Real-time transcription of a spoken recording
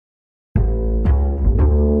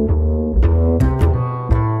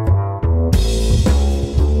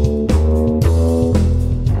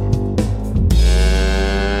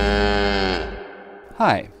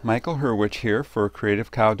Michael Hurwicz here for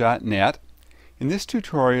CreativeCow.net. In this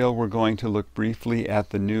tutorial we're going to look briefly at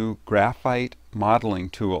the new Graphite modeling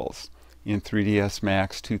tools in 3ds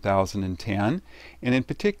Max 2010, and in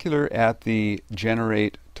particular at the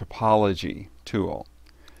Generate Topology tool.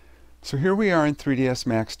 So here we are in 3ds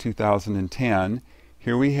Max 2010.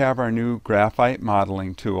 Here we have our new Graphite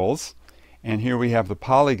modeling tools, and here we have the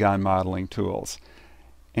Polygon modeling tools,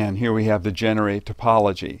 and here we have the Generate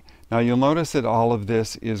Topology. Now you'll notice that all of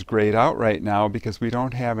this is grayed out right now because we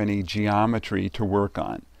don't have any geometry to work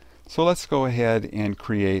on. So let's go ahead and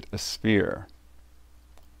create a sphere.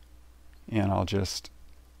 And I'll just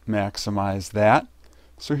maximize that.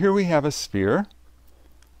 So here we have a sphere.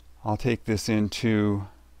 I'll take this into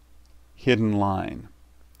hidden line.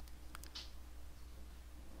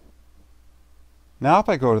 Now if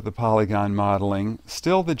I go to the polygon modeling,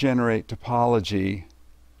 still the Generate Topology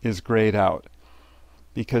is grayed out,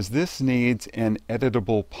 because this needs an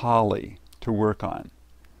editable poly to work on.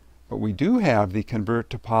 But we do have the Convert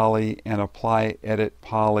to Poly and Apply Edit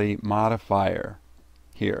Poly modifier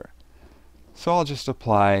here. So I'll just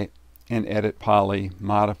apply an Edit Poly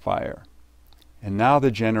modifier. And now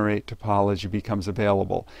the Generate Topology becomes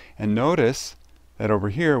available. And notice that over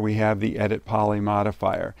here we have the Edit Poly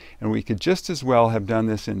modifier. And we could just as well have done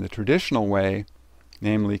this in the traditional way,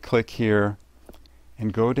 namely click here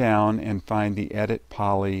and go down and find the Edit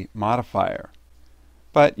Poly modifier.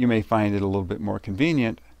 But you may find it a little bit more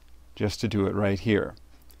convenient just to do it right here.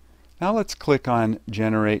 Now let's click on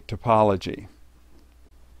Generate Topology.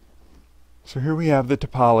 So here we have the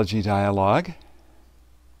topology dialog,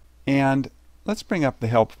 and let's bring up the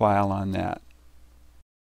help file on that.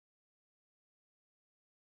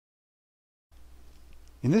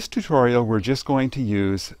 In this tutorial we're just going to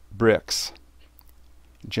use bricks.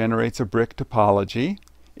 It generates a brick topology.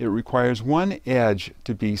 It requires one edge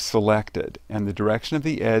to be selected, and the direction of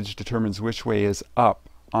the edge determines which way is up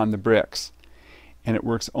on the bricks. And it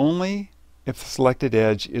works only if the selected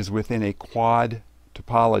edge is within a quad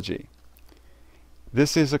topology.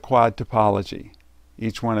 This is a quad topology.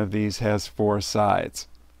 Each one of these has 4 sides.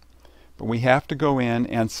 But we have to go in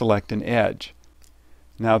and select an edge.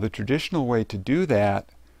 Now the traditional way to do that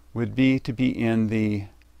would be to be in the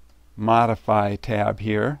Modify tab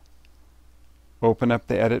here, open up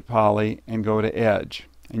the Edit Poly and go to Edge.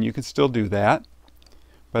 And you can still do that.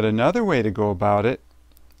 But another way to go about it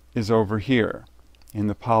is over here in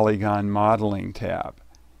the Polygon Modeling tab.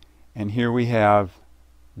 And here we have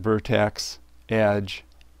Vertex, Edge,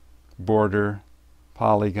 Border,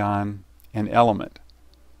 Polygon, and Element.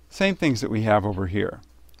 Same things that we have over here.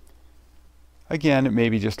 Again, it may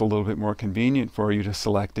be just a little bit more convenient for you to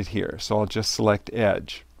select it here. So I'll just select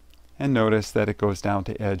Edge. And notice that it goes down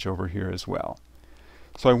to Edge over here as well.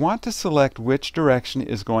 So I want to select which direction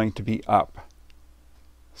is going to be up.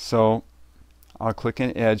 So I'll click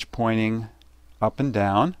an edge pointing up and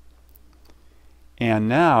down. And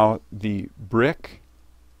now the brick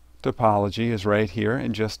topology is right here,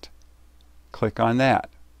 and just click on that.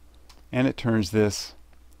 And it turns this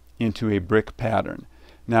into a brick pattern.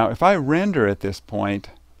 Now if I render at this point,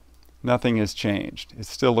 nothing has changed. It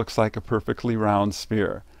still looks like a perfectly round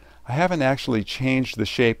sphere. I haven't actually changed the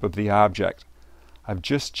shape of the object. I've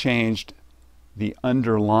just changed the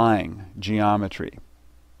underlying geometry.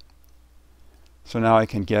 So now I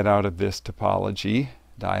can get out of this topology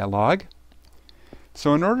dialog.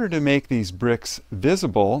 So in order to make these bricks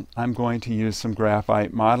visible, I'm going to use some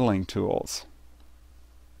graphite modeling tools.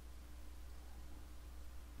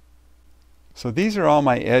 So these are all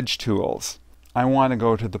my edge tools. I want to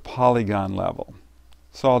go to the polygon level.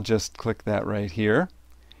 So I'll just click that right here.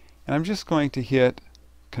 And I'm just going to hit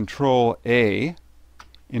Control A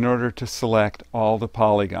in order to select all the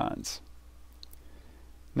polygons.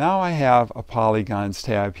 Now I have a Polygons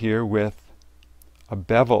tab here with a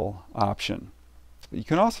bevel option. You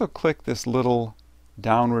can also click this little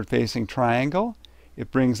downward facing triangle.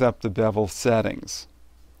 It brings up the bevel settings.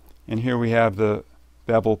 And here we have the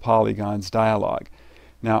Bevel Polygons dialog.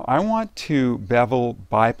 Now I want to bevel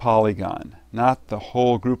by polygon, not the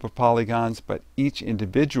whole group of polygons, but each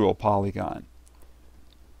individual polygon.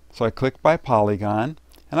 So I click by polygon,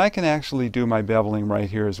 and I can actually do my beveling right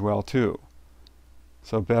here as well too.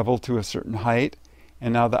 So bevel to a certain height,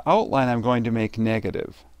 and now the outline I'm going to make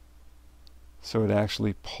negative. So it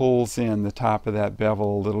actually pulls in the top of that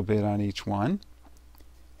bevel a little bit on each one,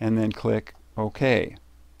 and then click OK.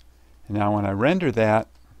 And now when I render that,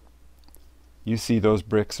 you see those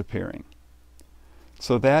bricks appearing.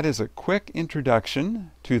 So that is a quick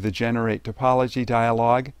introduction to the Generate Topology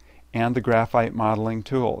dialog and the Graphite modeling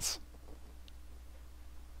tools.